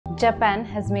Japan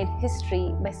has made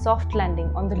history by soft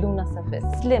landing on the lunar surface.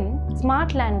 SLIM,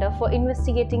 smart lander for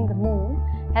investigating the moon,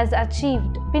 has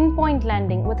achieved pinpoint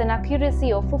landing with an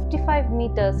accuracy of 55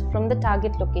 meters from the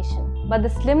target location. But the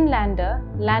SLIM lander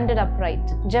landed upright.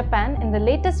 Japan, in the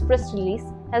latest press release,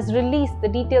 has released the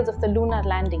details of the lunar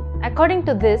landing. According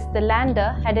to this, the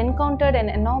lander had encountered an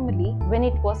anomaly when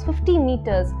it was 50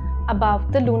 meters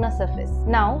above the lunar surface.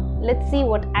 Now, let's see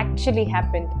what actually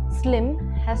happened.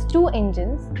 SLIM has 2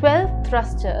 engines, 12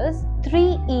 thrusters,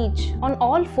 3 each on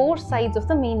all 4 sides of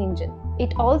the main engine.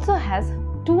 It also has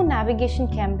 2 navigation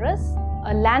cameras,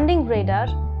 a landing radar,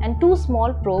 and 2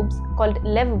 small probes called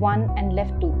LEV 1 and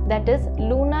LEV 2, that is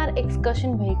Lunar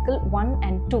Excursion Vehicle 1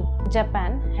 and 2.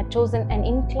 Japan had chosen an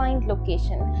inclined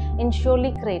location in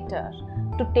Shirley crater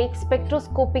to take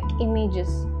spectroscopic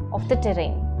images of the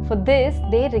terrain. For this,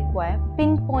 they require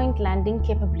pinpoint landing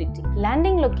capability.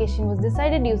 Landing location was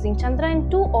decided using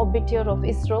Chandrayaan-2 orbiter of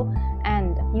ISRO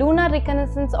and Lunar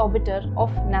Reconnaissance Orbiter of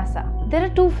NASA. There are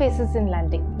 2 phases in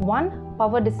landing. 1.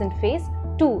 Power descent phase.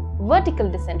 2.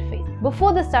 Vertical descent phase.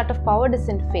 Before the start of power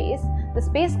descent phase, the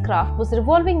spacecraft was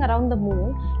revolving around the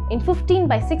moon in 15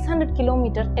 by 600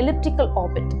 km elliptical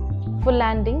orbit. For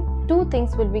landing, 2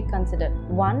 things will be considered.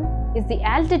 1 is the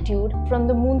altitude from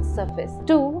the moon's surface.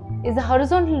 2 is the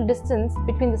horizontal distance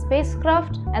between the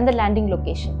spacecraft and the landing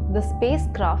location. The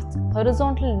spacecraft's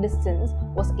horizontal distance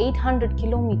was 800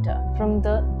 km from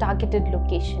the targeted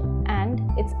location and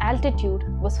its altitude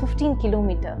was 15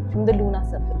 km from the lunar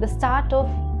surface. The start of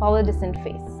power descent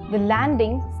phase. The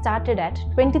landing started at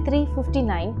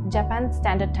 23:59 Japan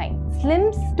Standard Time.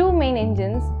 SLIM's 2 main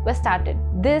engines were started.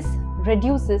 This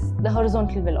reduces the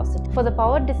horizontal velocity. For the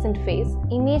power descent phase,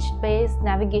 image-based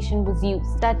navigation was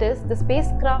used. That is, the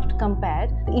spacecraft compared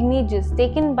the images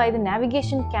taken by the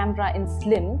navigation camera in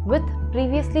SLIM with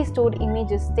previously stored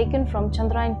images taken from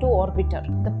Chandrayaan-2 orbiter.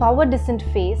 The power descent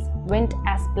phase went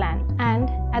as planned, and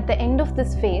at the end of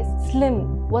this phase,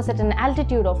 SLIM was at an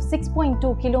altitude of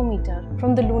 6.2 km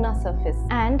from the lunar surface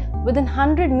and within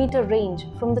 100-meter range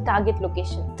from the target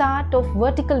location. Start of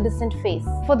vertical descent phase.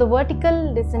 For the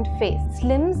vertical descent phase,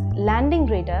 SLIM's landing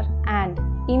radar and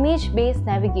image-based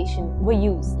navigation were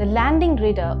used. The landing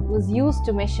radar was used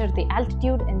to measure the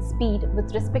altitude and speed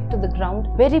with respect to the ground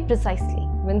very precisely.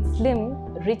 When SLIM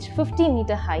reached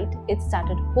 50-meter height, it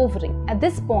started hovering. At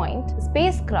this point, the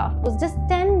spacecraft was just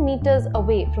 10 meters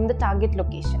away from the target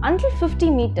location. Until 50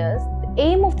 meters, the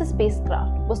aim of the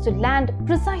spacecraft was to land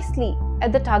precisely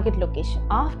at the target location.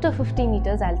 After 50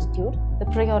 meters altitude, the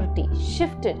priority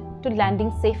shifted to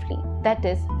landing safely, that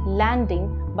is,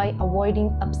 landing by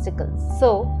avoiding obstacles. So,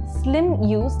 SLIM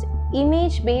used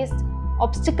image-based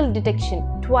obstacle detection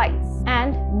twice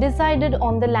and decided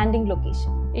on the landing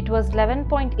location. It was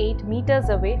 11.8 meters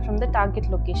away from the target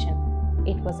location.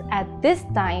 It was at this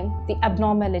time the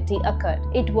abnormality occurred.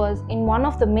 It was in one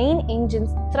of the main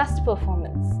engine's thrust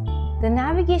performance. The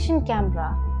navigation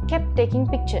camera kept taking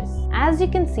pictures. As you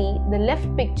can see, the left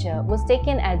picture was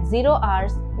taken at 0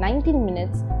 hours 19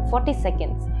 minutes 40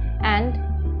 seconds and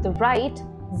the right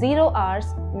 0 hours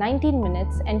 19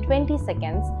 minutes and 20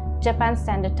 seconds Japan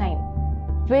Standard Time.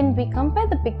 When we compare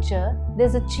the picture,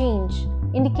 there's a change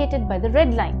indicated by the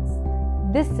red lines.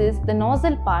 This is the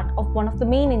nozzle part of one of the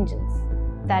main engines.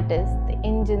 That is, the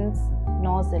engine's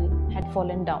nozzle had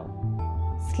fallen down.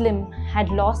 SLIM had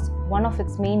lost one of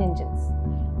its main engines.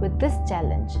 With this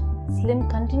challenge, SLIM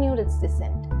continued its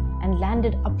descent and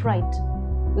landed upright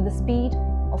with a speed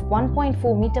of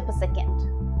 1.4 meters per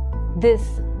second.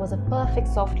 This was a perfect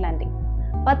soft landing.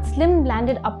 But SLIM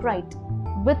landed upright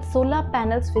with solar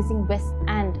panels facing west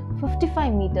and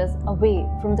 55 meters away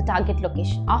from the target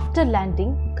location. After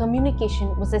landing,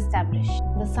 communication was established.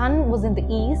 The sun was in the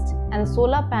east and the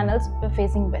solar panels were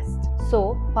facing west,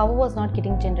 so power was not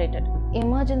getting generated.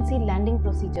 Emergency landing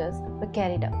procedures were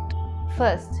carried out.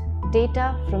 First,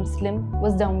 data from SLIM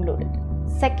was downloaded.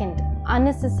 Second,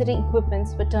 unnecessary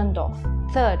equipments were turned off.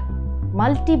 Third,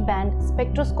 multi-band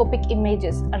spectroscopic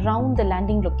images around the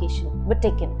landing location were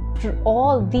taken. For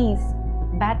all these,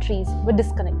 batteries were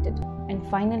disconnected. And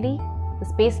finally, the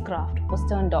spacecraft was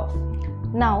turned off.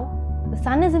 Now, the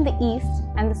sun is in the east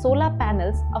and the solar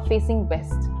panels are facing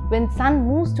west. When sun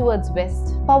moves towards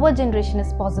west, power generation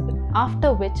is possible,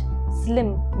 after which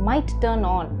SLIM might turn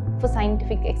on for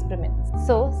scientific experiments.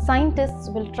 So, scientists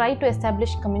will try to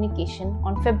establish communication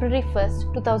on February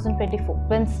 1st, 2024.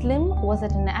 When SLIM was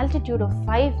at an altitude of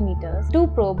 5 meters, 2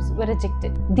 probes were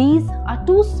ejected. These are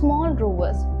 2 small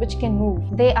rovers which can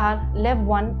move. They are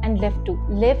LEV-1 and LEV-2.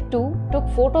 LEV-2 took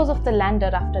photos of the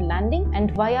lander after landing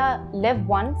and via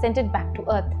LEV-1 sent it back to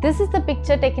Earth. This is the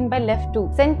picture taken by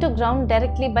LEV-2, sent to ground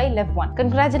directly by LEV-1.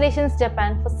 Congratulations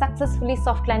Japan for successfully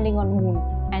soft landing on Moon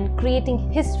and creating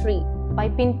history by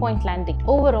pinpoint landing.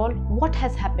 Overall, what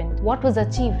has happened? What was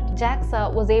achieved?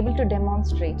 JAXA was able to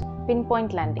demonstrate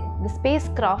pinpoint landing. The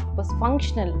spacecraft was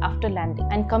functional after landing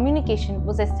and communication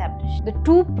was established. The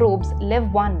 2 probes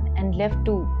LEV-1 and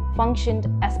LEV-2 functioned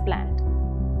as planned.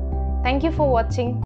 Thank you for watching.